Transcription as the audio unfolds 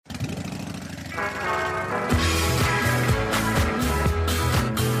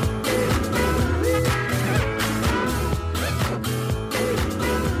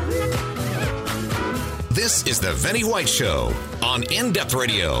is the Vinnie White Show on In Depth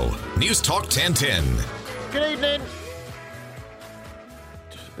Radio, News Talk 1010. Good evening.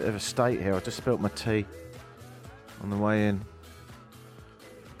 Just a bit of a state here. I just spilt my tea on the way in.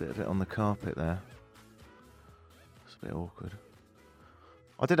 A bit of it on the carpet there. It's a bit awkward.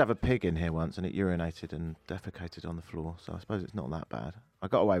 I did have a pig in here once and it urinated and defecated on the floor, so I suppose it's not that bad. I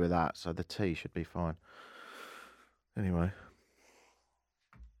got away with that, so the tea should be fine. Anyway.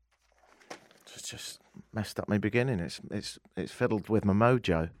 It's just messed up my beginning. It's fiddled with my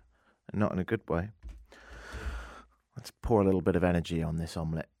mojo, and not in a good way. Let's pour a little bit of energy on this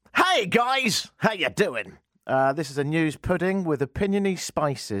omelette. Hey guys, how you doing? This is a news pudding with opiniony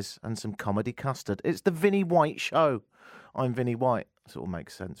spices and some comedy custard. It's the Vinnie White Show. I'm Vinnie White. This all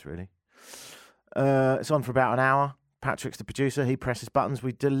makes sense, really. It's on for about an hour. Patrick's the producer. He presses buttons.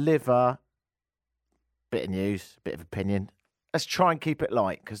 We deliver. Bit of news, bit of opinion. Let's try and keep it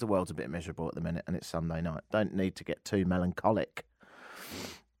light, because the world's a bit miserable at the minute, and it's Sunday night. Don't need to get too melancholic.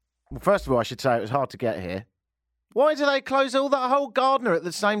 Well, first of all, I should say it was hard to get here. Why do they close all that whole Gardner at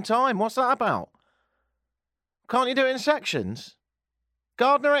the same time? What's that about? Can't you do it in sections?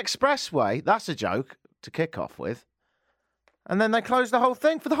 Gardner Expressway, that's a joke to kick off with. And then they close the whole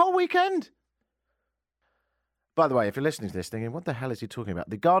thing for the whole weekend. By the way, if you're listening to this thinking, what the hell is he talking about?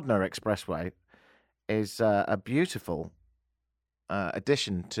 The Gardner Expressway is a beautiful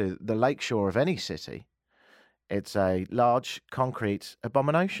addition to the lakeshore of any city. It's a large concrete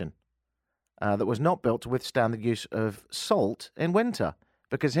abomination that was not built to withstand the use of salt in winter.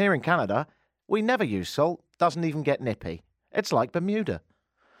 Because here in Canada, we never use salt. Doesn't even get nippy. It's like Bermuda.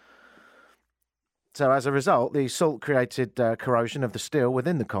 So as a result, the salt created corrosion of the steel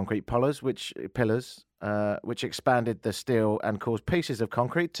within the concrete pillars, which expanded the steel and caused pieces of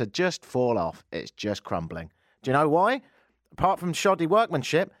concrete to just fall off. It's just crumbling. Do you know why? Apart from shoddy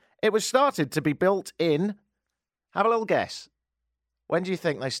workmanship, it was started to be built in... Have a little guess. When do you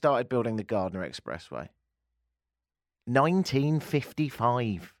think they started building the Gardner Expressway?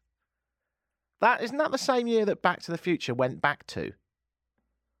 1955. Isn't that the same year that Back to the Future went back to?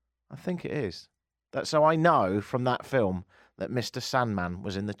 I think it is. So I know from that film that Mr. Sandman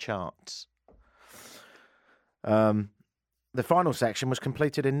was in the charts. The final section was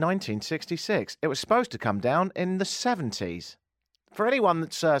completed in 1966. It was supposed to come down in the 70s. For anyone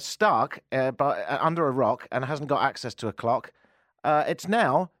that's stuck under a rock and hasn't got access to a clock, it's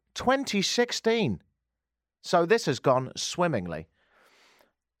now 2016. So this has gone swimmingly.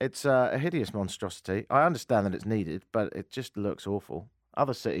 It's a hideous monstrosity. I understand that it's needed, but it just looks awful.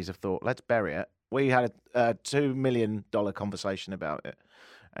 Other cities have thought, let's bury it. We had a $2 million conversation about it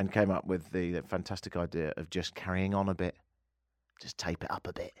and came up with the fantastic idea of just carrying on a bit. Just tape it up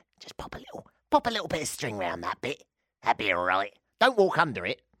a bit. Just pop a little bit of string around that bit. That'd be all right. Don't walk under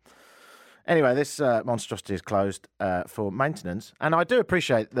it. Anyway, this monstrosity is closed for maintenance, and I do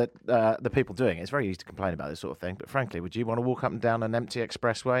appreciate that the people doing it. It's very easy to complain about this sort of thing, but frankly, would you want to walk up and down an empty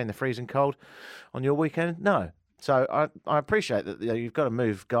expressway in the freezing cold on your weekend? No. So I appreciate that you've got to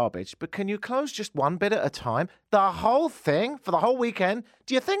move garbage, but can you close just one bit at a time? The whole thing for the whole weekend?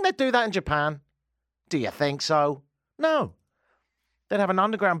 Do you think they'd do that in Japan? Do you think so? No. They'd have an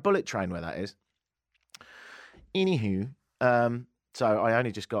underground bullet train where that is. Anywho, so I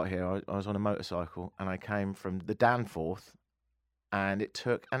only just got here. I was on a motorcycle and I came from the Danforth and it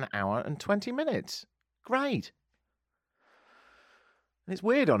took an hour and 20 minutes. Great. And it's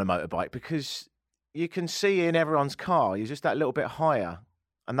weird on a motorbike because you can see in everyone's car. You're just that little bit higher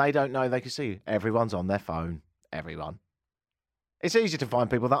and they don't know they can see you. Everyone's on their phone. Everyone. It's easy to find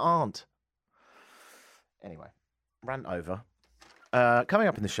people that aren't. Anyway, rant over. Coming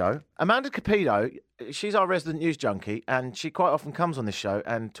up in the show, Amanda Capito, she's our resident news junkie, and she quite often comes on this show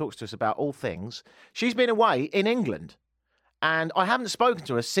and talks to us about all things. She's been away in England, and I haven't spoken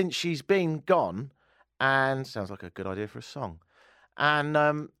to her since she's been gone, and sounds like a good idea for a song.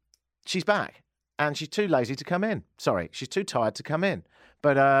 And she's back, and she's too lazy to come in. Sorry, she's too tired to come in.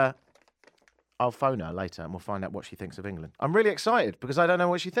 But I'll phone her later, and we'll find out what she thinks of England. I'm really excited, because I don't know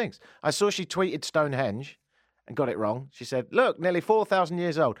what she thinks. I saw she tweeted Stonehenge, and got it wrong. She said, look, nearly 4,000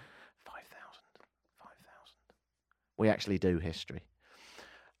 years old. 5,000. We actually do history.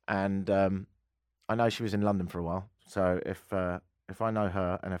 And I know she was in London for a while. So if I know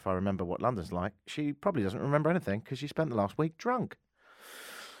her and if I remember what London's like, she probably doesn't remember anything because she spent the last week drunk.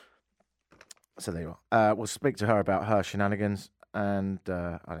 So there you are. We'll speak to her about her shenanigans. And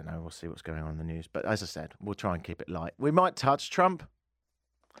I don't know, we'll see what's going on in the news. But as I said, we'll try and keep it light. We might touch Trump.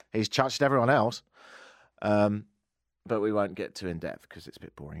 He's touched everyone else. But we won't get too in-depth because it's a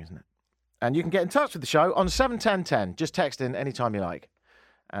bit boring, isn't it? And you can get in touch with the show on 71010. Just text in anytime you like.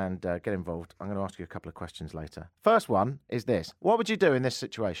 and get involved. I'm going to ask you a couple of questions later. First one is this. What would you do in this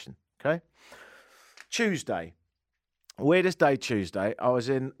situation? Okay. Tuesday. Weirdest day Tuesday. I was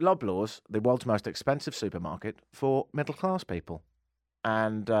in Loblaws, the world's most expensive supermarket for middle-class people.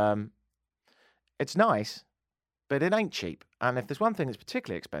 And it's nice, but it ain't cheap. And if there's one thing that's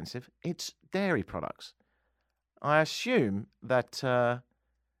particularly expensive, it's dairy products. I assume that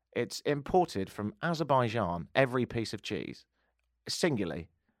it's imported from Azerbaijan, every piece of cheese, singularly,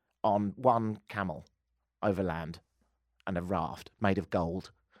 on one camel over land and a raft made of gold.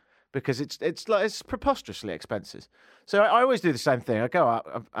 Because it's preposterously expensive. So I always do the same thing. I go out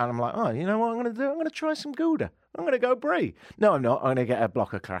and I'm like, oh, you know what I'm going to do? I'm going to try some Gouda. I'm going to go brie. No, I'm not. I'm going to get a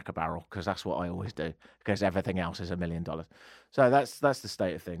block of Cracker Barrel because that's what I always do. Because everything else is $1 million. So that's the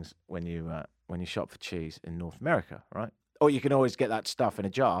state of things when you shop for cheese in North America, right? Or you can always get that stuff in a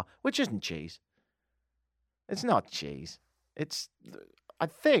jar, which isn't cheese. It's not cheese. I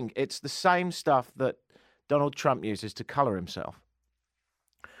think it's the same stuff that Donald Trump uses to colour himself.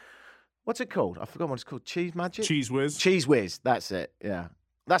 What's it called? I forgot what it's called. Cheese Magic? Cheese Whiz. Cheese Whiz. That's it. Yeah.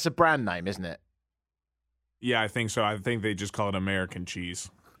 That's a brand name, isn't it? Yeah, I think so. I think they just call it American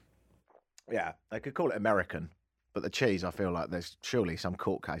cheese. Yeah. They could call it American. But the cheese, I feel like there's surely some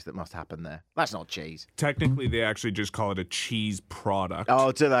court case that must happen there. That's not cheese. Technically, they actually just call it a cheese product.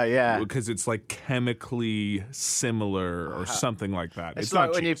 Oh, do they? Yeah. Because it's like chemically similar or something like that. It's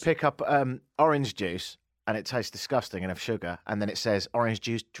like when you pick up orange juice and it tastes disgusting and have sugar, and then it says orange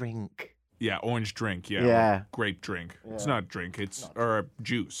juice drink. Yeah, orange drink. Yeah. Yeah. Grape drink. Yeah. It's not drink. Or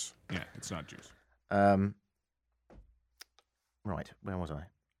juice. Yeah, it's not juice. Right. Where was I?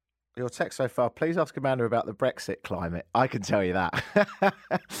 Your text so far. Please ask Amanda about the Brexit climate. I can tell you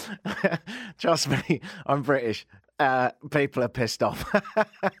that. Trust me, I'm British. People are pissed off.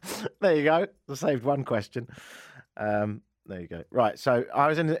 There you go. I saved one question. There you go. Right. So I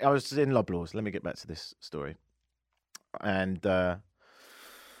was in Loblaws. Let me get back to this story. And there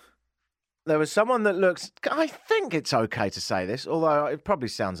was someone that looks. I think it's okay to say this, although it probably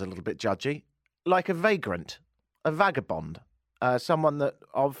sounds a little bit judgy, like a vagrant, a vagabond. Someone that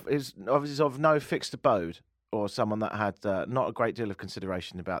is of no fixed abode, or someone that had not a great deal of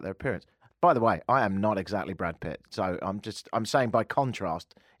consideration about their appearance. By the way, I am not exactly Brad Pitt, so I'm saying by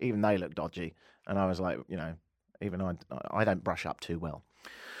contrast, even they look dodgy, and I was like, even I don't brush up too well.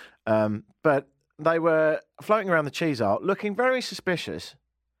 But they were floating around the cheese aisle, looking very suspicious,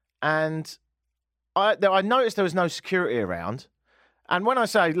 and I noticed there was no security around. And when I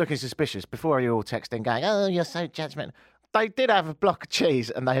say looking suspicious, before you all texting going, "Oh, you're so judgmental," they did have a block of cheese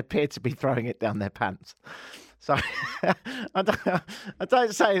and they appeared to be throwing it down their pants. So I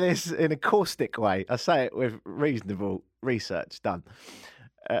don't say this in a caustic way. I say it with reasonable research done.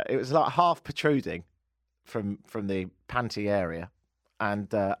 It was like half protruding from the panty area.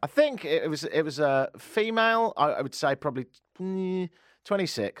 And I think it was a female, I would say probably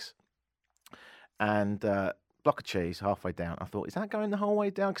 26. And block of cheese halfway down. I thought, is that going the whole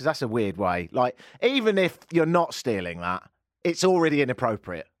way down? Because that's a weird way. Like, even if you're not stealing that, it's already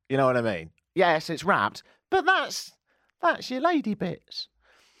inappropriate. You know what I mean? Yes, it's wrapped, but that's your lady bits.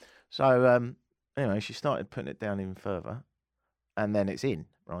 So, anyway, she started putting it down even further, and then it's in,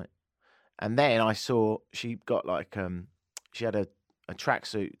 right? And then I saw she got like, she had a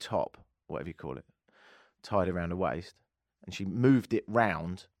tracksuit top, whatever you call it, tied around her waist, and she moved it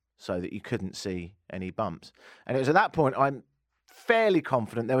round so that you couldn't see any bumps. And it was at that point I'm fairly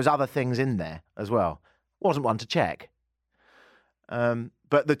confident there was other things in there as well. Wasn't one to check.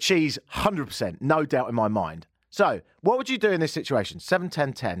 But the cheese, 100%, no doubt in my mind. So, what would you do in this situation?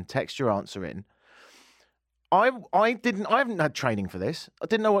 71010, text your answer in. I haven't had training for this. I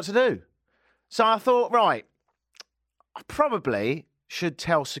didn't know what to do. So I thought, right, I probably should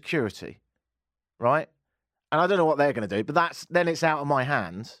tell security, right? And I don't know what they're going to do, but then it's out of my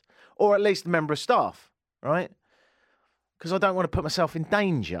hands. Or at least a member of staff, right? Because I don't want to put myself in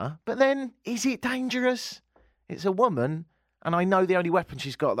danger. But then, is it dangerous? It's a woman, and I know the only weapon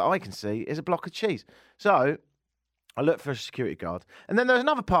she's got that I can see is a block of cheese. So I looked for a security guard. And then there was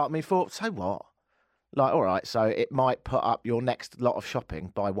another part of me thought, so what? Like, all right, so it might put up your next lot of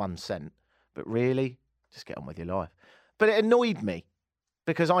shopping by 1 cent. But really, just get on with your life. But it annoyed me.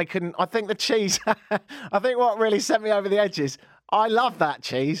 Because I think the cheese, I think what really sent me over the edge is, I love that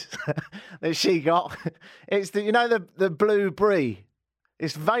cheese that she got. It's the blue brie.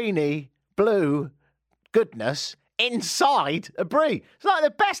 It's veiny, blue goodness inside a brie. It's like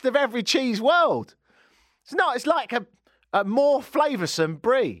the best of every cheese world. It's not, it's like a more flavoursome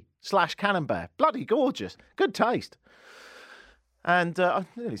brie / camembert. Bloody gorgeous. Good taste. And I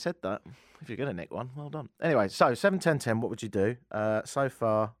nearly said that. If you're going to nick one, well done. Anyway, so 7, 10, 10, what would you do? So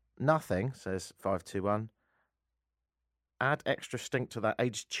far, nothing, says 521. Add extra stink to that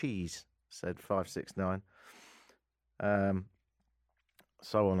aged cheese, said 569.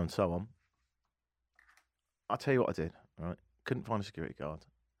 So on and so on. I'll tell you what I did, right? Couldn't find a security guard.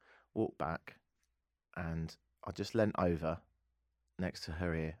 Walked back, and I just leant over next to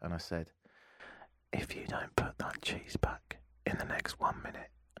her ear, and I said, if you don't put that cheese back in the next 1 minute,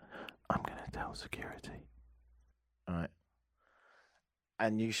 I'm going to tell security. All right.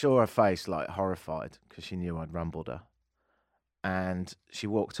 And you saw her face, like, horrified, because she knew I'd rumbled her. And she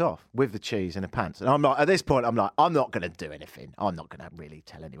walked off with the cheese in her pants. And I'm like, at this point, I'm like, I'm not going to do anything. I'm not going to really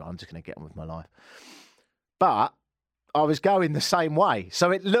tell anyone. I'm just going to get on with my life. But I was going the same way. So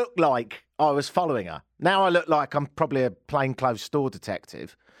it looked like I was following her. Now I look like I'm probably a plainclothes store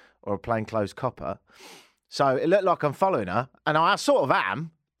detective or a plainclothes copper. So it looked like I'm following her. And I sort of am,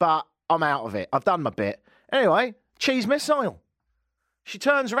 but I'm out of it. I've done my bit. Anyway, cheese missile. She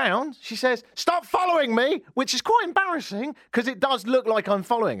turns around, she says, stop following me, which is quite embarrassing because it does look like I'm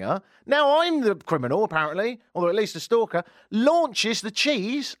following her. Now I'm the criminal, apparently, or at least a stalker, launches the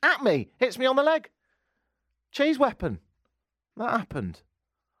cheese at me, hits me on the leg. Cheese weapon. That happened.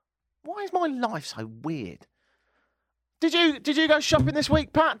 Why is my life so weird? Did you go shopping this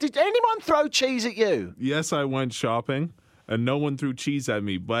week, Pat? Did anyone throw cheese at you? Yes, I went shopping, and no one threw cheese at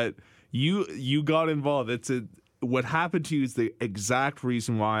me, but you got involved. What happened to you is the exact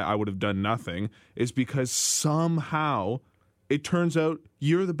reason why I would have done nothing, is because somehow it turns out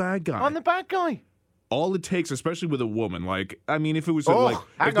you're the bad guy. I'm the bad guy. All it takes, especially with a woman, like, I mean, if it was hang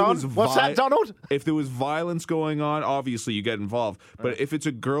on. What's that, Donald? If there was violence going on, obviously you get involved. But if it's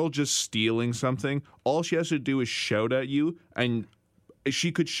a girl just stealing something, all she has to do is shout at you, and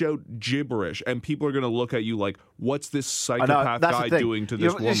she could shout gibberish, and people are going to look at you like, what's this psychopath guy doing to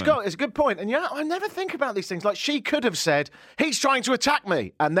this woman? It's a good point. And yeah, I never think about these things. Like, she could have said, he's trying to attack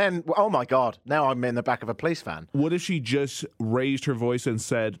me. And then, oh my God, now I'm in the back of a police van. What if she just raised her voice and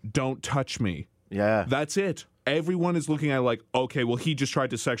said, don't touch me? Yeah. That's it. Everyone is looking at it like, okay, well, he just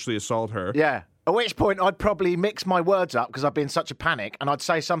tried to sexually assault her. Yeah. At which point, I'd probably mix my words up because I'd be in such a panic, and I'd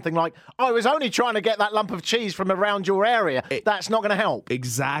say something like, I was only trying to get that lump of cheese from around your area. That's not going to help.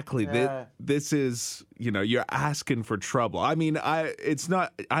 Exactly. Yeah. This is, you're asking for trouble. I mean, I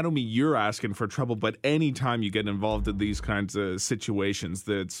don't mean you're asking for trouble, but anytime you get involved in these kinds of situations,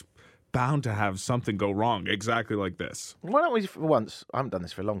 that's bound to have something go wrong, exactly like this. Why don't we, for once, I haven't done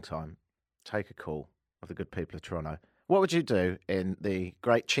this for a long time, take a call of the good people of Toronto. What would you do in the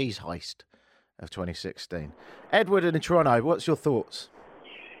great cheese heist of 2016? Edward in Toronto, what's your thoughts?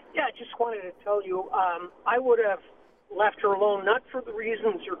 Yeah, I just wanted to tell you, I would have left her alone, not for the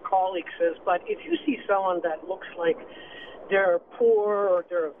reasons your colleague says, but if you see someone that looks like they're poor or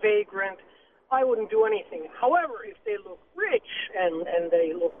they're a vagrant, I wouldn't do anything. However, if they look rich and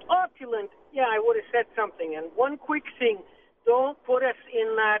they look opulent, yeah, I would have said something. And one quick thing, don't put us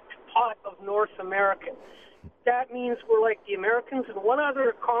in that pot of North American. That means we're like the Americans. And one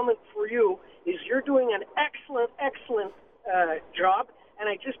other comment for you is you're doing an excellent job, and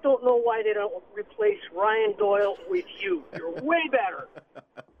I just don't know why they don't replace Ryan Doyle with you. You're way better.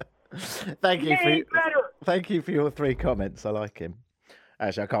 Thank you for your 3 comments. I like him.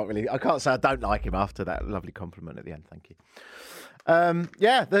 Actually, I can't say I don't like him after that lovely compliment at the end. Thank you.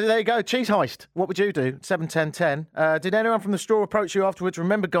 Yeah, there you go. Cheese heist. What would you do? 7, 10, 10. Did anyone from the store approach you afterwards?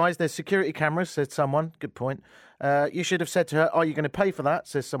 Remember, guys, there's security cameras, said someone. Good point. You should have said to her, are you going to pay for that?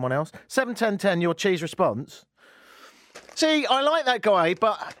 Says someone else. 7, 10, 10, your cheese response. See, I like that guy,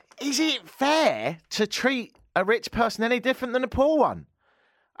 but is it fair to treat a rich person any different than a poor one?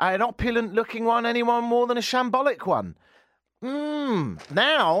 An opulent-looking one, anyone more than a shambolic one?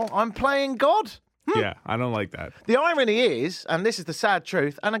 Now I'm playing God. Yeah, I don't like that. The irony is, and this is the sad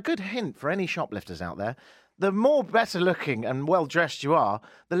truth, and a good hint for any shoplifters out there, the more better looking and well dressed you are,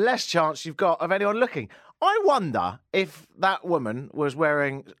 the less chance you've got of anyone looking. I wonder if that woman was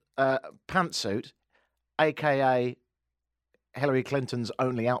wearing a pantsuit, aka Hillary Clinton's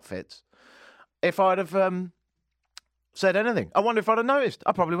only outfits, if I'd have said anything. I wonder if I'd have noticed.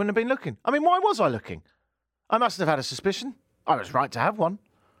 I probably wouldn't have been looking. I mean, why was I looking? I must have had a suspicion. I was right to have one.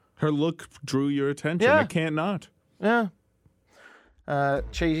 Her look drew your attention. Yeah. It can't not. Yeah.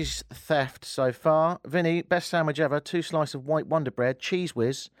 Cheese theft so far. Vinny, best sandwich ever. 2 slices of white Wonder Bread, cheese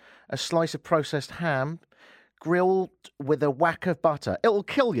whiz, a slice of processed ham, grilled with a whack of butter. It'll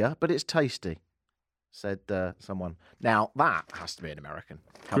kill you, but it's tasty, said someone. Now, that has to be an American.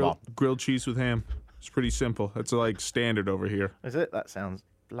 Come on. Grilled cheese with ham. It's pretty simple. It's like standard over here. Is it? That sounds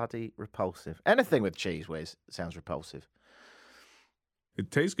bloody repulsive. Anything with cheese whiz sounds repulsive. It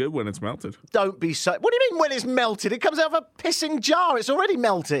tastes good when it's melted. Don't be so... What do you mean when it's melted? It comes out of a pissing jar. It's already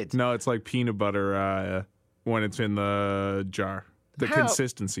melted. No, it's like peanut butter when it's in the jar. The How?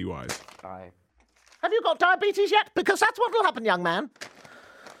 consistency-wise. Have you got diabetes yet? Because that's what will happen, young man.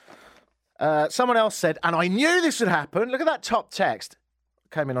 Someone else said, and I knew this would happen. Look at that top text.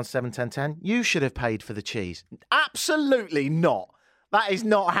 Came in on 71010. You should have paid for the cheese. Absolutely not. That is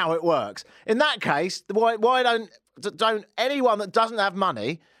not how it works. In that case, why don't anyone that doesn't have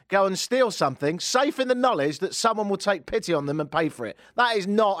money go and steal something, safe in the knowledge that someone will take pity on them and pay for it? That is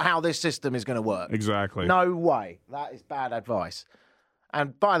not how this system is going to work. Exactly. No way. That is bad advice.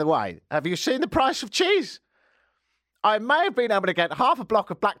 And by the way, have you seen the price of cheese? I may have been able to get half a block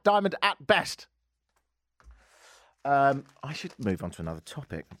of Black Diamond at best. I should move on to another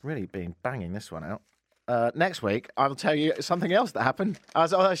topic. I've really been banging this one out. Next week, I'll tell you something else that happened. I'll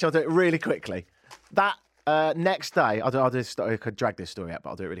do it really quickly. That next day, I'll do this story. I could drag this story out,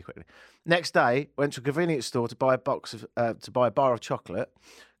 but I'll do it really quickly. Next day, went to a convenience store to buy a bar of chocolate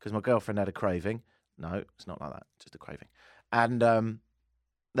because my girlfriend had a craving. No, it's not like that. Just a craving. And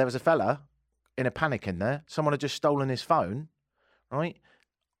there was a fella in a panic in there. Someone had just stolen his phone, right?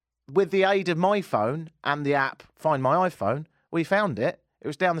 With the aid of my phone and the app Find My iPhone, we found it. It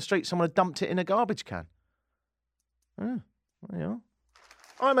was down the street. Someone had dumped it in a garbage can. There you are.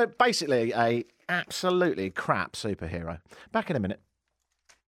 I'm basically a absolutely crap superhero. Back in a minute.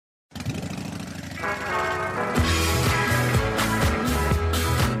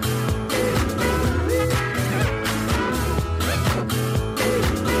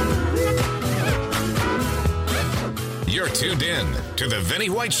 You're tuned in to The Vinny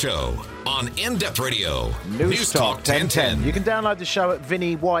White Show on In Depth Radio. News Talk 1010. You can download the show at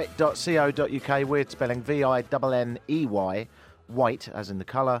vinnywhite.co.uk. Weird spelling, VINNEY, white as in the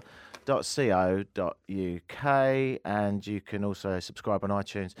colour, .co.uk, and you can also subscribe on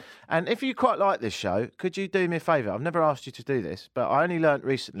iTunes. And if you quite like this show, could you do me a favour? I've never asked you to do this, but I only learnt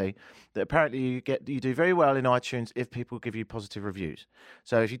recently that apparently you do very well in iTunes if people give you positive reviews.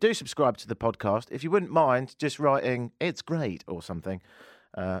 So if you do subscribe to the podcast, if you wouldn't mind just writing "it's great" or something,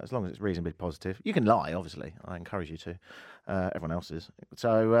 as long as it's reasonably positive. You can lie, obviously. I encourage you to. Everyone else is.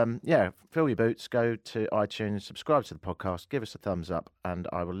 So, fill your boots, go to iTunes, subscribe to the podcast, give us a thumbs up, and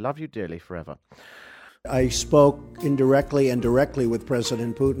I will love you dearly forever. I spoke indirectly and directly with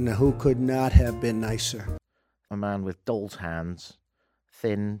President Putin, who could not have been nicer. A man with doll's hands,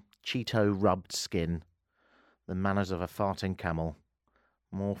 thin, Cheeto-rubbed skin, the manners of a farting camel,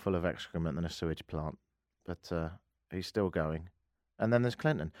 more full of excrement than a sewage plant. But he's still going. And then there's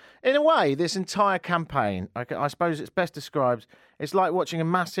Clinton. In a way, this entire campaign, I suppose it's best described, it's like watching a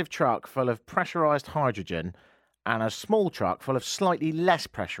massive truck full of pressurised hydrogen and a small truck full of slightly less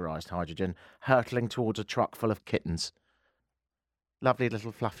pressurised hydrogen hurtling towards a truck full of kittens. Lovely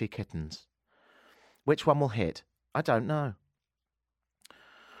little fluffy kittens. Which one will hit? I don't know.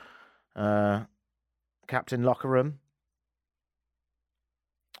 Captain Locker Room?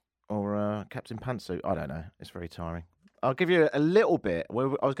 Or Captain Pantsuit? I don't know. It's very tiring. I'll give you a little bit. I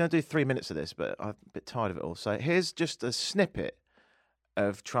was going to do 3 minutes of this, but I'm a bit tired of it all. So here's just a snippet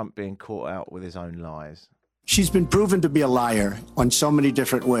of Trump being caught out with his own lies. She's been proven to be a liar on so many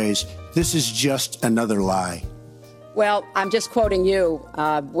different ways. This is just another lie. Well, I'm just quoting you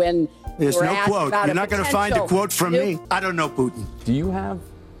when There's you were no asked quote. about You're not going to find a quote from me. I don't know Putin. Do you have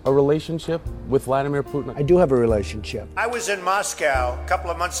a relationship with Vladimir Putin? I do have a relationship. I was in Moscow a couple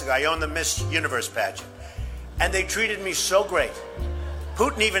of months ago. I owned the Miss Universe pageant. And they treated me so great.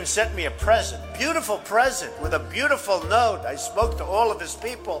 Putin even sent me a present, beautiful present with a beautiful note. I spoke to all of his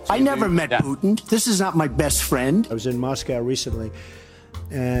people. I never met Putin. This is not my best friend. I was in Moscow recently,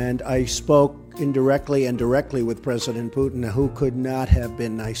 and I spoke indirectly and directly with President Putin, who could not have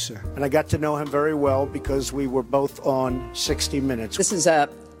been nicer. And I got to know him very well because we were both on 60 Minutes. This is a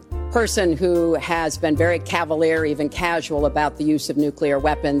person who has been very cavalier, even casual, about the use of nuclear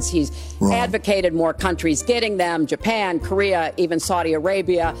weapons. He's advocated more countries getting them, Japan, Korea, even Saudi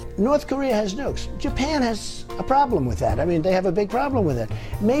Arabia. North Korea has nukes. Japan has a problem with that. I mean, they have a big problem with it.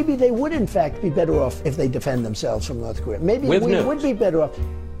 Maybe they would, in fact, be better off if they defend themselves from North Korea. Maybe we would be better off,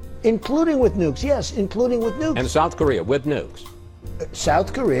 including with nukes. Yes, including with nukes. And South Korea with nukes.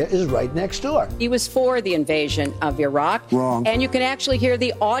 South Korea is right next door. He was for the invasion of Iraq. Wrong. And you can actually hear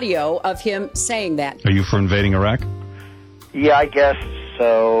the audio of him saying that. Are you for invading Iraq? Yeah, I guess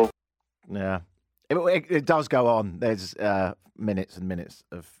so. Yeah. It does go on. There's minutes and minutes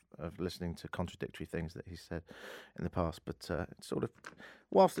of listening to contradictory things that he's said in the past. But it's sort of,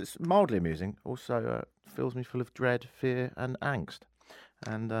 whilst it's mildly amusing, also fills me full of dread, fear and angst.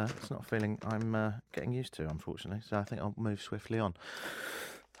 And it's not a feeling I'm getting used to, unfortunately. So I think I'll move swiftly on.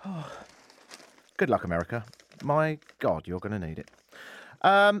 Oh. Good luck, America. My God, you're going to need it.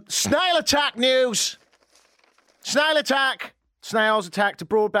 Snail attack news! Snail attack! Snails attacked a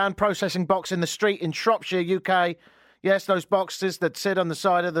broadband processing box in the street in Shropshire, UK. Yes, those boxes that sit on the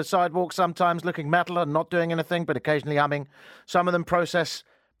side of the sidewalk, sometimes looking metal and not doing anything, but occasionally humming. Some of them process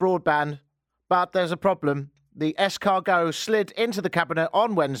broadband, but there's a problem. The escargot slid into the cabinet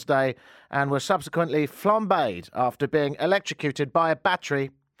on Wednesday and was subsequently flambéed after being electrocuted by a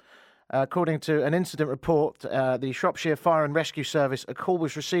battery. According to an incident report, the Shropshire Fire and Rescue Service, a call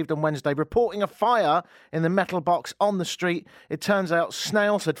was received on Wednesday reporting a fire in the metal box on the street. It turns out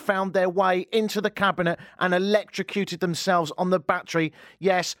snails had found their way into the cabinet and electrocuted themselves on the battery.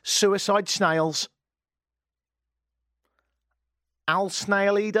 Yes, suicide snails. Al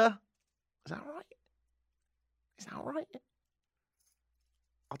Snail Eater? Is that right? Is that right?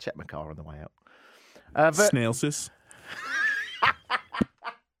 I'll check my car on the way out. Snailsis.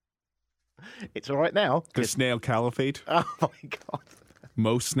 It's all right now. The Snail Caliphate. Oh, my God.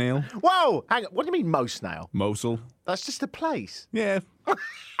 Mo Snail. Whoa! Hang on. What do you mean, Mo Snail? Mosul. That's just a place. Yeah.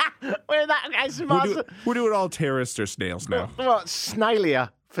 Where that we're doing all terrorists or snails now. What? Snailia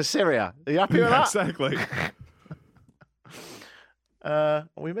for Syria. Are you happy with that? Exactly. Are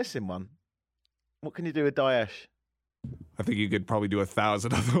we missing one? What can you do with Daesh? I think you could probably do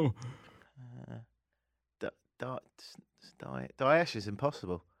 1,000 of them. Daesh is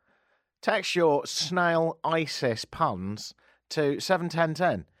impossible. Text your snail ISIS puns to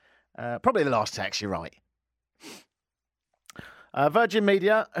 71010. Probably the last text, you're right. Virgin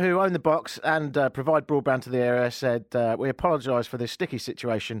Media, who own the box and provide broadband to the area, said, we apologise for this sticky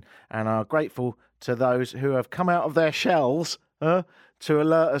situation and are grateful to those who have come out of their shells to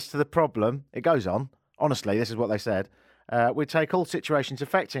alert us to the problem. It goes on. Honestly, this is what they said. We take all situations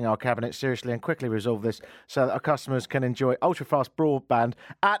affecting our cabinet seriously and quickly resolve this so that our customers can enjoy ultra-fast broadband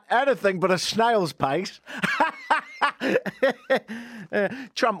at anything but a snail's pace.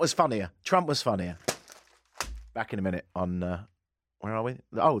 Trump was funnier. Back in a minute on, where are we?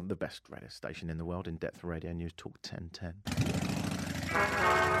 Oh, the best radio station in the world, In Depth Radio News Talk 1010.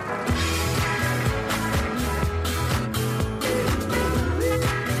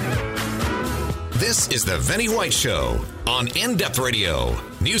 This is the Vinnie White Show on In Depth Radio,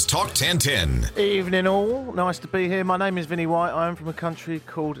 News Talk 1010. Evening all, nice to be here. My name is Vinnie White. I am from a country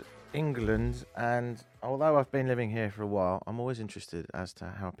called England, and although I've been living here for a while, I'm always interested as to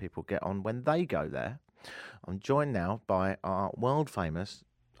how people get on when they go there. I'm joined now by our world famous,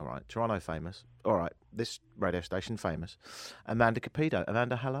 Toronto famous, this radio station famous, Amanda Capito.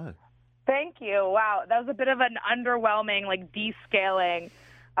 Amanda, hello. Thank you. Wow, that was a bit of an underwhelming, descaling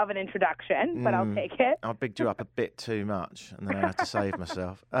of an introduction, but I'll take it. I bigged you up a bit too much, and then I had to save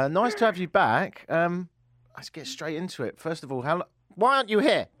myself. Nice to have you back. Let's get straight into it. First of all, why aren't you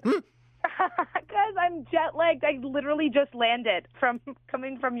here? Because I'm jet-lagged. I literally just landed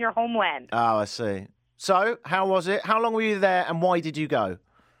coming from your homeland. Oh, I see. So, how was it? How long were you there, and why did you go?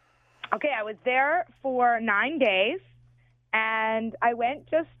 Okay, I was there for 9 days, and I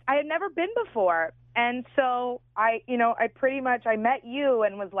had never been before. And so I met you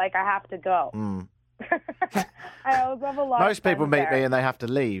and was like, I have to go. I always have a lot. Most people meet me and they have to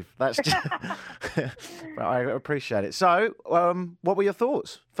leave. That's just, but I appreciate it. So, what were your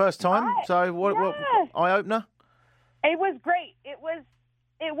thoughts? First time? What eye opener? It was great. It was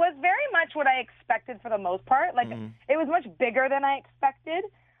very much what I expected for the most part. It was much bigger than I expected,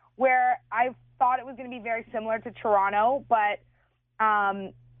 where I thought it was going to be very similar to Toronto, but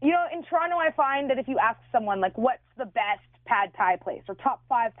in Toronto, I find that if you ask someone, what's the best pad thai place or top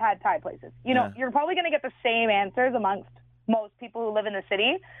 5 pad thai places, you're probably going to get the same answers amongst most people who live in the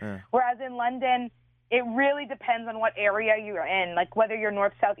city. Yeah. Whereas in London, it really depends on what area you're in, whether you're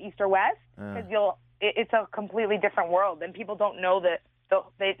north, south, east, or west, because it's a completely different world, and people don't know that.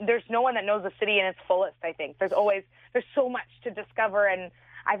 There's no one that knows the city in its fullest, I think. There's so much to discover, and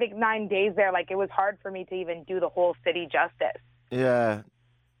I think 9 days there, it was hard for me to even do the whole city justice. Yeah.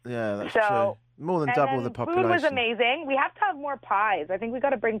 Yeah, that's true. More than double the population. Food was amazing. We have to have more pies. I think we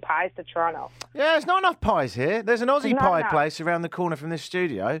got to bring pies to Toronto. Yeah, there's not enough pies here. There's an Aussie pie place around the corner from this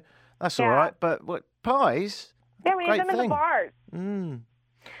studio. That's all right. But what pies? Yeah, we need them in the bars.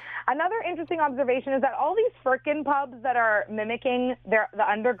 Another interesting observation is that all these frickin' pubs that are mimicking the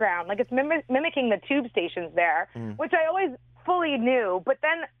underground, it's mimicking the tube stations there, which I always fully knew. But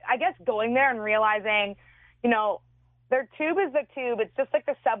then I guess going there and realizing, their tube is the tube. It's just like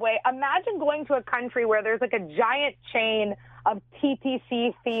the subway. Imagine going to a country where there's a giant chain of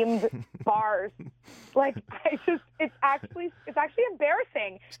TTC-themed bars. Like, it's actually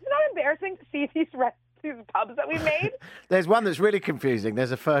embarrassing. It's not embarrassing to see these pubs that we made. There's one that's really confusing.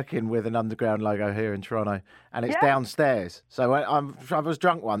 There's a Firkin with an underground logo here in Toronto, and it's downstairs. So I was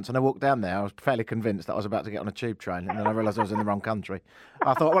drunk once, and I walked down there. I was fairly convinced that I was about to get on a tube train, and then I realised I was in the wrong country.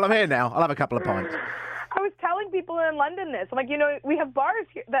 I thought, well, I'm here now. I'll have a couple of pints. I was telling people in London this. I'm like, we have bars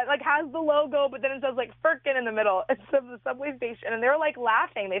here that like has the logo, but then it says like Firkin in the middle. It's the subway station, and they're like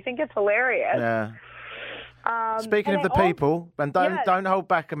laughing. They think it's hilarious. Yeah. Speaking of the people, and don't hold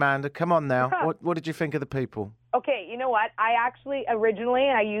back, Amanda. Come on now. What did you think of the people? Okay, you know what? I actually originally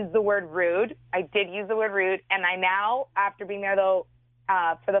I used the word rude. I did use the word rude, and I now, after being there though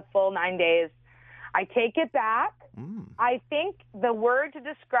for the full 9 days, I take it back. I think the word to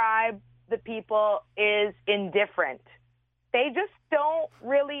describe the people is indifferent. They just don't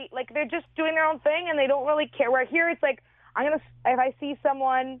really, like, they're just doing their own thing and they don't really care. Where here it's like, if I see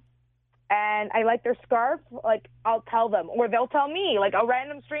someone and I like their scarf, like, I'll tell them, or they'll tell me, like a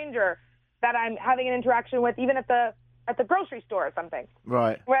random stranger that I'm having an interaction with, even at the grocery store or something.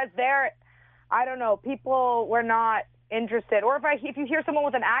 Right. Whereas there, I don't know, people were not interested. Or if you hear someone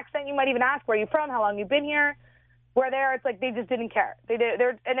with an accent, you might even ask, where are you from? How long you been here? Where there, it's like they just didn't care. And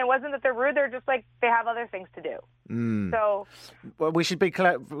it wasn't that they're rude. They're just like they have other things to do. So, well, we should be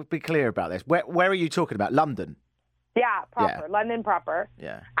clear about this. Where are you talking about? London. Yeah, proper. Yeah. London proper.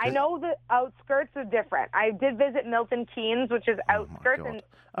 Yeah. I know the outskirts are different. I did visit Milton Keynes, which is outskirts. And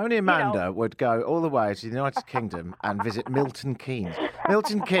only Amanda would go all the way to the United Kingdom and visit Milton Keynes.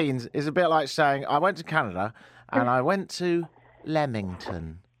 Milton Keynes is a bit like saying, I went to Canada and I went to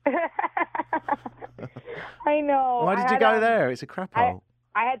Leamington. I know. Why did you go there? It's a crap hole.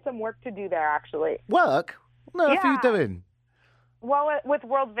 I had some work to do there, actually. Work? What on earth are you doing? Well, with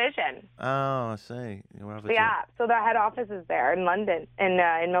World Vision. Oh, I see. Yeah, so the head office is there in London, in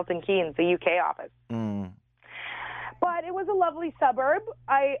Milton Keynes, the UK office. But it was a lovely suburb.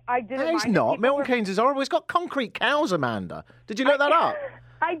 I didn't mind. It's not. Milton Keynes is horrible. It's got concrete cows, Amanda. Did you look that up?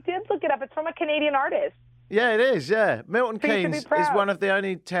 I did look it up. It's from a Canadian artist. Yeah, it is, yeah. Milton Keynes is one of the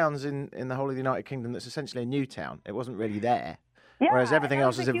only towns in the whole of the United Kingdom that's essentially a new town. It wasn't really there. Yeah, whereas everything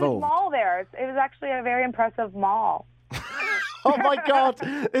else has evolved. There was a huge mall there. It was actually a very impressive mall. Oh, my God.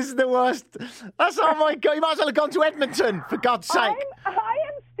 This is the worst. Oh, my God. You might as well have gone to Edmonton, for God's sake. I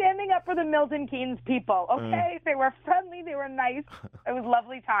am standing up for the Milton Keynes people, okay? They were friendly. They were nice. It was a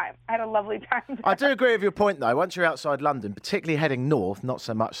lovely time. I had a lovely time there. I do agree with your point, though. Once you're outside London, particularly heading north, not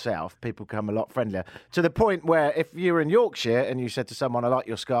so much south, people become a lot friendlier. To the point where if you were in Yorkshire and you said to someone, I like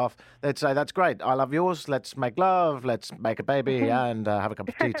your scarf, they'd say, that's great. I love yours. Let's make love. Let's make a baby and have a cup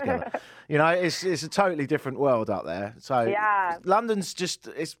of tea together. You know, it's a totally different world out there. So yeah. London's just,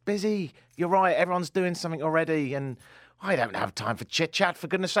 it's busy. You're right. Everyone's doing something already. And I don't have time for chit-chat, for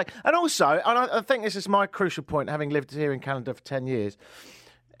goodness sake. And also, and I think this is my crucial point, having lived here in Canada for 10 years,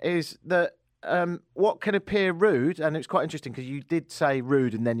 is that what can appear rude, and it's quite interesting because you did say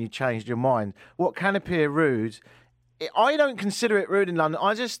rude and then you changed your mind. What can appear rude, I don't consider it rude in London.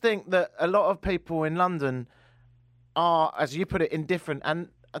 I just think that a lot of people in London are, as you put it, indifferent. And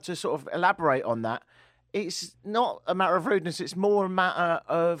to sort of elaborate on that, it's not a matter of rudeness. It's more a matter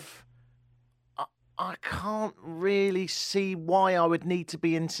of I can't really see why I would need to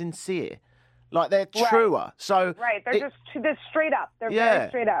be insincere. Like, they're truer. Right. So they're straight up. They're very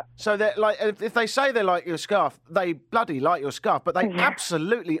straight up. So they're like, if they say they like your scarf, they bloody like your scarf, but they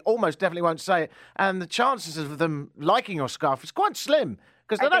absolutely, almost definitely won't say it. And the chances of them liking your scarf is quite slim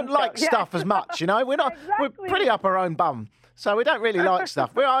because they don't like stuff as much. You know, we're not. Exactly. We're pretty up our own bum. So we don't really like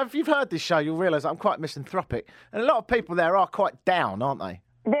stuff. If you've heard this show, you'll realise I'm quite misanthropic. And a lot of people there are quite down, aren't they?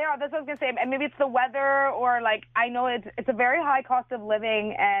 They are. That's what I was going to say. And maybe it's the weather, or like, I know it's a very high cost of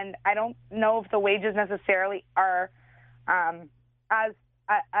living, and I don't know if the wages necessarily are as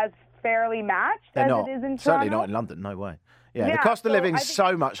fairly matched as it is in Toronto. Certainly not in London. No way. Yeah, the cost of living is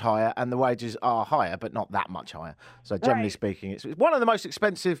so much higher, and the wages are higher, but not that much higher. So generally speaking, it's one of the most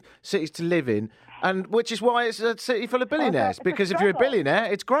expensive cities to live in, and which is why it's a city full of billionaires. Because if you're a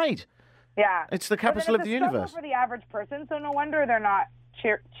billionaire, it's great. Yeah, it's the capital of the universe. For the average person, so no wonder they're not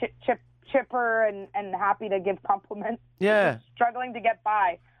chipper and happy to give compliments. Yeah, struggling to get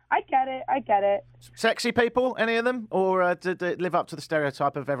by. I get it. Sexy people, any of them, or did it live up to the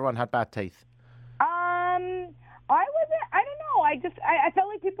stereotype of everyone had bad teeth? I don't know. I felt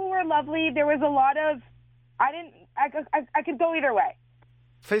like people were lovely. There was a lot of. I could go either way.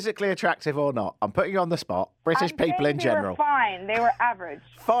 Physically attractive or not, I'm putting you on the spot. British people in general. They were fine. They were average.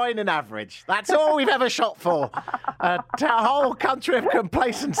 Fine and average. That's all we've ever shot for. A whole country of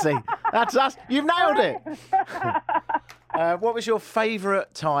complacency. That's us. You've nailed it. What was your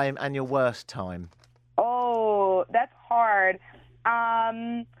favourite time and your worst time? Oh, that's hard.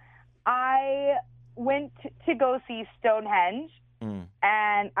 I went to go see Stonehenge,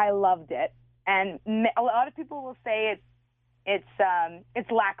 and I loved it. And a lot of people will say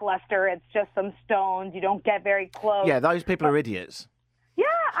it's lackluster. It's just some stones. You don't get very close. Yeah, those people are idiots. Yeah,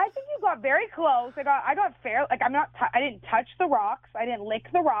 I think you got very close. I got fair. Like I didn't touch the rocks. I didn't lick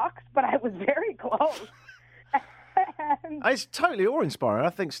the rocks, but I was very close. It's totally awe-inspiring. I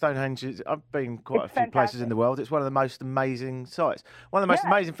think Stonehenge is, I've been quite a few places in the world. It's one of the most amazing sites. One of the most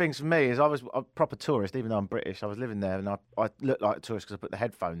amazing things for me is I was a proper tourist, even though I'm British. I was living there and I looked like a tourist because I put the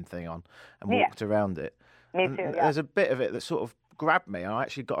headphone thing on and walked around it. Me too, yeah. There's a bit of it that sort of grabbed me. I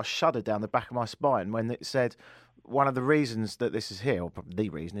actually got a shudder down the back of my spine when it said one of the reasons that this is here, or probably the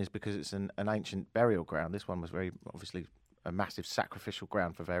reason, is because it's an ancient burial ground. This one was very obviously a massive sacrificial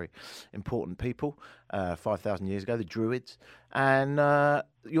ground for very important people 5,000 years ago, the Druids. And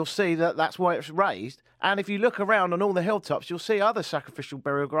you'll see that that's why it's raised. And if you look around on all the hilltops, you'll see other sacrificial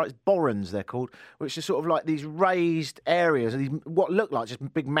burial grounds, borans they're called, which are sort of like these raised areas, these what look like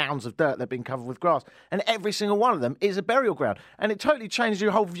just big mounds of dirt that have been covered with grass. And every single one of them is a burial ground. And it totally changed your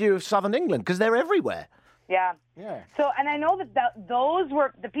whole view of southern England because they're everywhere. Yeah. Yeah. So, and I know that those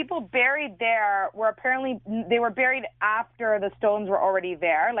were the people buried there were apparently they were buried after the stones were already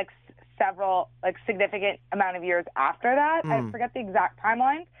there, like significant amount of years after that. I forget the exact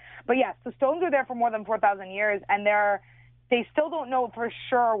timeline, but yes, the stones were there for more than 4,000 years, and they still don't know for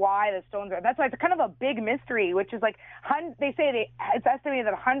sure why the stones are. That's why it's kind of a big mystery, which is like they say it's estimated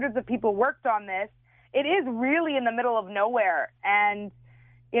that hundreds of people worked on this. It is really in the middle of nowhere, and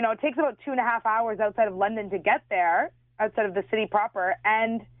you know, it takes about 2.5 hours outside of London to get there, outside of the city proper.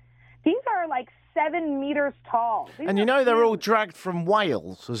 And these are like 7 meters tall. And you know they're all dragged from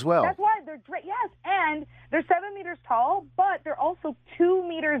Wales as well. That's why yes, and they're 7 meters tall, but they're also 2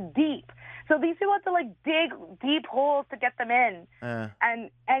 meters deep. So these people have to like dig deep holes to get them in.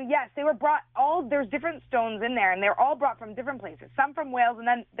 And yes, they were brought there's different stones in there, and they're all brought from different places. Some from Wales, and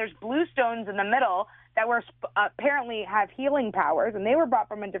then there's blue stones in the middle that were apparently have healing powers, and they were brought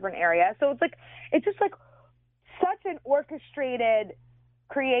from a different area. So it's just like such an orchestrated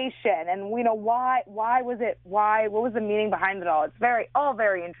creation, and you know what was the meaning behind it all? It's all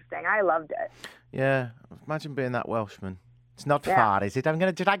very interesting. I loved it. Yeah, imagine being that Welshman. It's not far, is it? I'm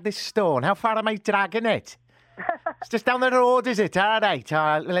going to drag this stone. How far am I dragging it? It's just down the road, is it? All right.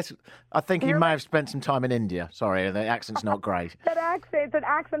 I think you may have spent some time in India. Sorry, the accent's not great. That accent, it's an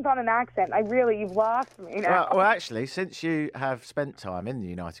accent on an accent. You've lost me now. Well, actually, since you have spent time in the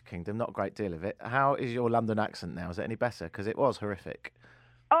United Kingdom, not a great deal of it, how is your London accent now? Is it any better? Because it was horrific.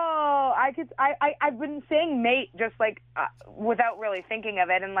 Oh, I've been saying mate just like without really thinking of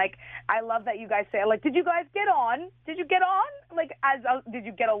it, and like I love that you guys say like, did you guys get on? Did you get on? Like did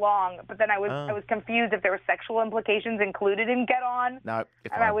you get along? But then I was confused if there were sexual implications included in get on. No,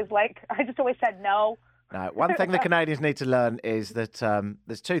 I was like, I just always said no. No, one thing the Canadians need to learn is that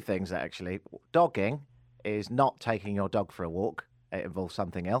there's two things actually. Dogging is not taking your dog for a walk. It involves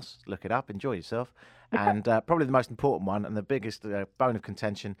something else. Look it up. Enjoy yourself. And probably the most important one and the biggest bone of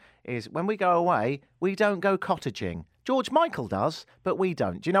contention is when we go away, we don't go cottaging. George Michael does, but we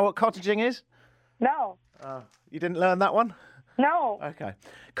don't. Do you know what cottaging is? No. You didn't learn that one? No. Okay.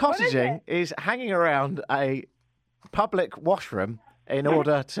 Cottaging is hanging around a public washroom in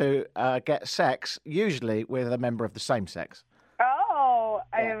order to get sex, usually with a member of the same sex. Oh,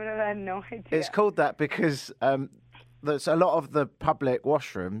 I have no idea. It's called that because there's a lot of the public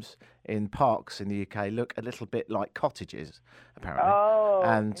washrooms in parks in the UK look a little bit like cottages, apparently. Oh.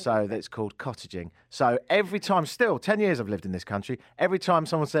 And so that's called cottaging. So every time, still, 10 years I've lived in this country, every time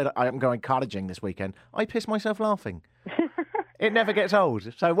someone said, I'm going cottaging this weekend, I piss myself laughing. It never gets old.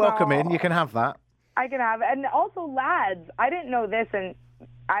 So welcome in, you can have that. I can have it. And also lads, I didn't know this, and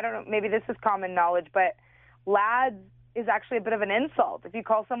I don't know, maybe this is common knowledge, but lads is actually a bit of an insult. If you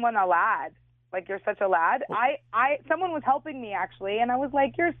call someone a lad, like you're such a lad. Someone was helping me actually, and I was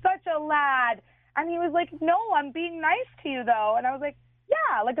like, you're such a lad. And he was like, no, I'm being nice to you though. And I was like,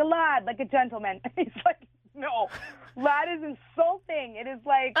 yeah, like a lad, like a gentleman. And he's like, no, lad is insulting. It is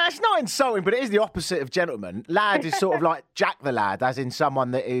like... It's not insulting, but it is the opposite of gentleman. Lad is sort of like Jack the Lad, as in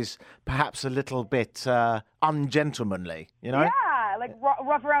someone that is perhaps a little bit ungentlemanly, you know? Yeah, like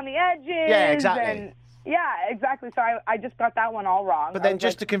rough around the edges. Yeah, exactly. Yeah, exactly. So I just got that one all wrong. But then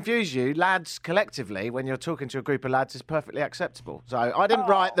just to confuse you, lads collectively, when you're talking to a group of lads, is perfectly acceptable. So I didn't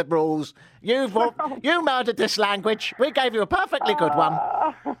write the rules. You murdered this language. We gave you a perfectly good one.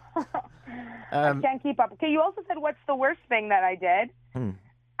 I can't keep up. Okay, you also said what's the worst thing that I did?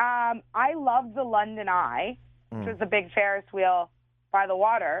 I loved the London Eye. which was the big Ferris wheel by the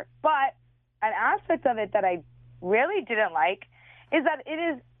water. But an aspect of it that I really didn't like is that it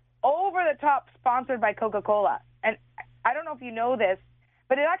is over the top sponsored by Coca-Cola. And I don't know if you know this,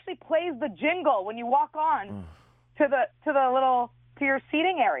 but it actually plays the jingle when you walk on to your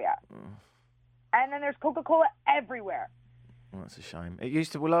seating area. And then there's Coca-Cola everywhere. Well, that's a shame. It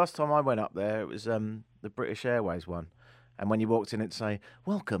used to. Well, last time I went up there, it was the British Airways one. And when you walked in, it'd say,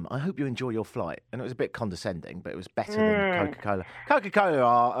 "Welcome, I hope you enjoy your flight." And it was a bit condescending, but it was better than Coca-Cola. Coca-Cola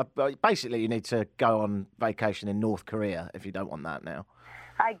are basically, you need to go on vacation in North Korea if you don't want that now.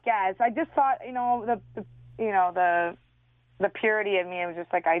 I guess. I just thought, the purity of me was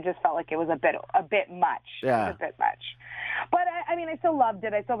just like, I just felt like it was a bit much. Yeah. It was a bit much. But I still loved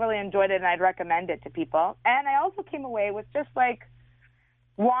it. I still really enjoyed it, and I'd recommend it to people. And I also came away with just like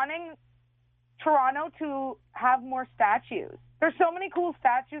wanting Toronto to have more statues. There's so many cool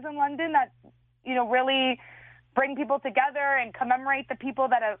statues in London that, really bring people together and commemorate the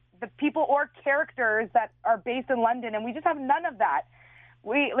people or characters that are based in London, and we just have none of that.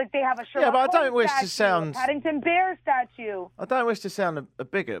 They have a Sherlock but I don't Holmes wish statue, to sound a Paddington Bear statue. I don't wish to sound a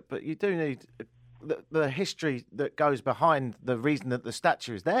bigot, but you do need the history that goes behind the reason that the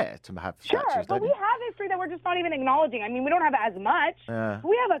statue is there to have statues. Sure, but we have history that we're just not even acknowledging. I mean, we don't have as much. Yeah.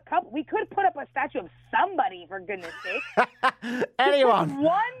 We have a couple. We could put up a statue of somebody, for goodness sake. Anyone? Just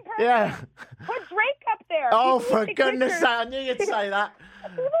one person. Yeah. Put Drake up there. Oh, People for take goodness' pictures. sake, I knew you'd say that.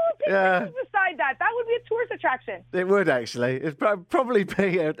 People would take pictures beside that. That would be a tourist attraction. It would, actually. It'd probably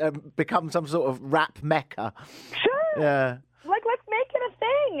be become some sort of rap mecca. Sure. Yeah. Let's make it a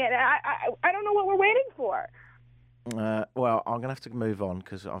thing. And I don't know what we're waiting for. Well, I'm going to have to move on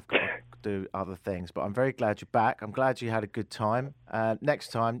because I've got to do other things. But I'm very glad you're back. I'm glad you had a good time.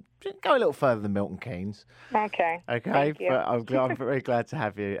 Next time, go a little further than Milton Keynes. Okay. Okay. Thank you. But I'm very glad to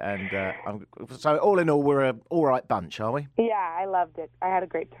have you. And so, all in all, we're an all right bunch, are we? Yeah, I loved it. I had a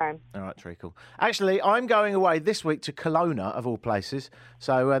great time. All right, treacle. Actually, I'm going away this week to Kelowna, of all places.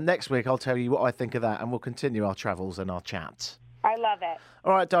 So next week, I'll tell you what I think of that, and we'll continue our travels and our chats. I love it.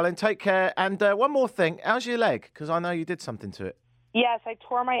 All right, darling, take care. And one more thing. How's your leg? Because I know you did something to it. Yes, I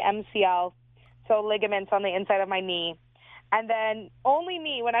tore my MCL, so ligaments on the inside of my knee. And then only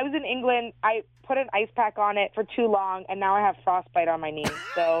me, when I was in England, I put an ice pack on it for too long, and now I have frostbite on my knee.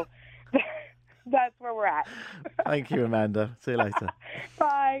 So that's where we're at. Thank you, Amanda. See you later.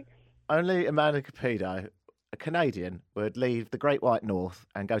 Bye. Only Amanda Capito, a Canadian, would leave the Great White North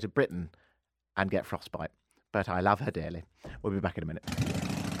and go to Britain and get frostbite. But I love her dearly. We'll be back in a minute.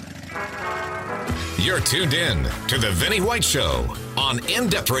 You're tuned in to The Vinnie White Show on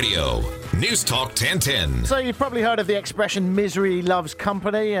In-Depth Radio, News Talk 1010. So you've probably heard of the expression misery loves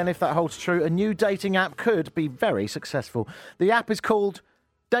company, and if that holds true, a new dating app could be very successful. The app is called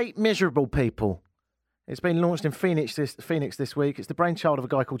Date Miserable People. It's been launched in Phoenix this week. It's the brainchild of a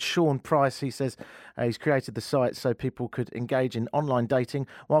guy called Sean Price. He says he's created the site so people could engage in online dating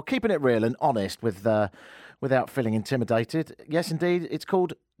while keeping it real and honest without feeling intimidated. Yes, indeed, it's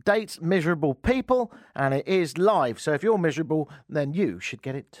called Date Miserable People, and it is live. So if you're miserable, then you should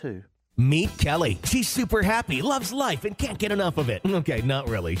get it too. Meet Kelly. She's super happy, loves life, and can't get enough of it. Okay, not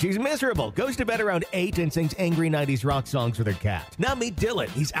really. She's miserable, goes to bed around 8 and sings angry 90s rock songs with her cat. Now meet Dylan.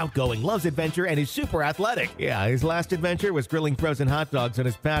 He's outgoing, loves adventure, and is super athletic. Yeah, his last adventure was grilling frozen hot dogs on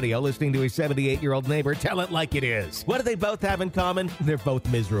his patio, listening to his 78-year-old neighbor tell it like it is. What do they both have in common? They're both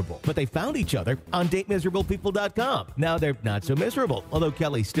miserable. But they found each other on datemiserablepeople.com. Now they're not so miserable, although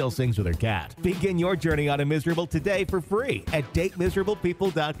Kelly still sings with her cat. Begin your journey on a miserable today for free at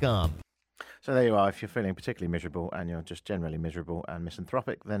datemiserablepeople.com. So there you are. If you're feeling particularly miserable and you're just generally miserable and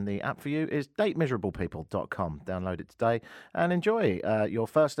misanthropic, then the app for you is datemiserablepeople.com. Download it today and enjoy your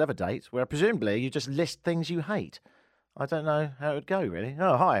first ever date, where presumably you just list things you hate. I don't know how it would go, really.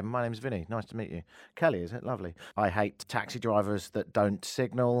 Oh, hi, my name's Vinny. Nice to meet you. Kelly, is it? Lovely. I hate taxi drivers that don't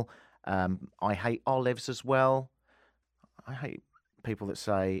signal. I hate olives as well. I hate people that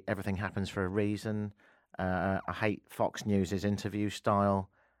say everything happens for a reason. I hate Fox News' interview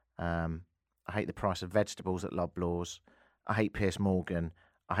style. I hate the price of vegetables at Loblaws. I hate Piers Morgan.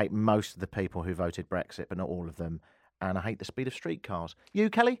 I hate most of the people who voted Brexit, but not all of them. And I hate the speed of streetcars. You,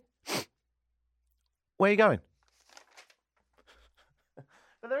 Kelly? Where are you going?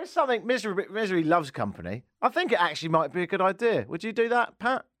 But there is something, misery loves company. I think it actually might be a good idea. Would you do that,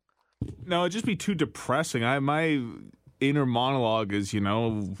 Pat? No, it'd just be too depressing. My inner monologue is,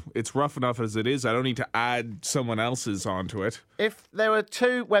 it's rough enough as it is. I don't need to add someone else's onto it. If there were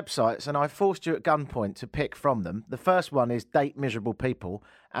two websites and I forced you at gunpoint to pick from them, the first one is Date Miserable People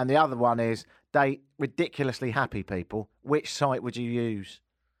and the other one is Date Ridiculously Happy People, which site would you use?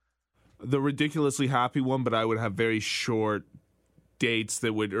 The ridiculously happy one, but I would have very short dates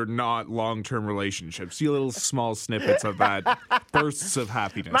that are not long-term relationships. See little small snippets of that, bursts of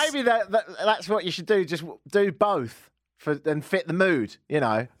happiness. Maybe that's what you should do. Just do both and fit the mood, you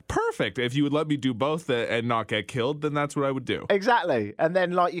know. Perfect. If you would let me do both and not get killed, then that's what I would do. Exactly. And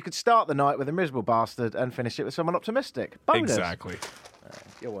then, you could start the night with a miserable bastard and finish it with someone optimistic. Bonus. Exactly.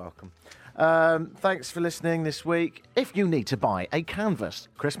 You're welcome. Thanks for listening this week. If you need to buy a canvas,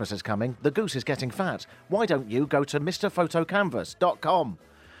 Christmas is coming, the goose is getting fat. Why don't you go to mrphotocanvas.com?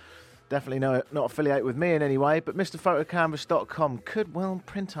 Definitely not affiliated with me in any way, but mrphotocanvas.com could well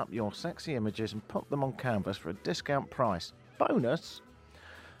print up your sexy images and put them on canvas for a discount price. Bonus.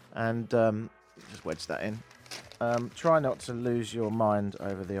 And just wedge that in. Try not to lose your mind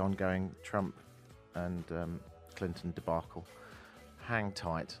over the ongoing Trump and Clinton debacle. Hang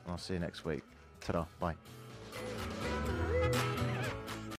tight. I'll see you next week. Ta-da. Bye.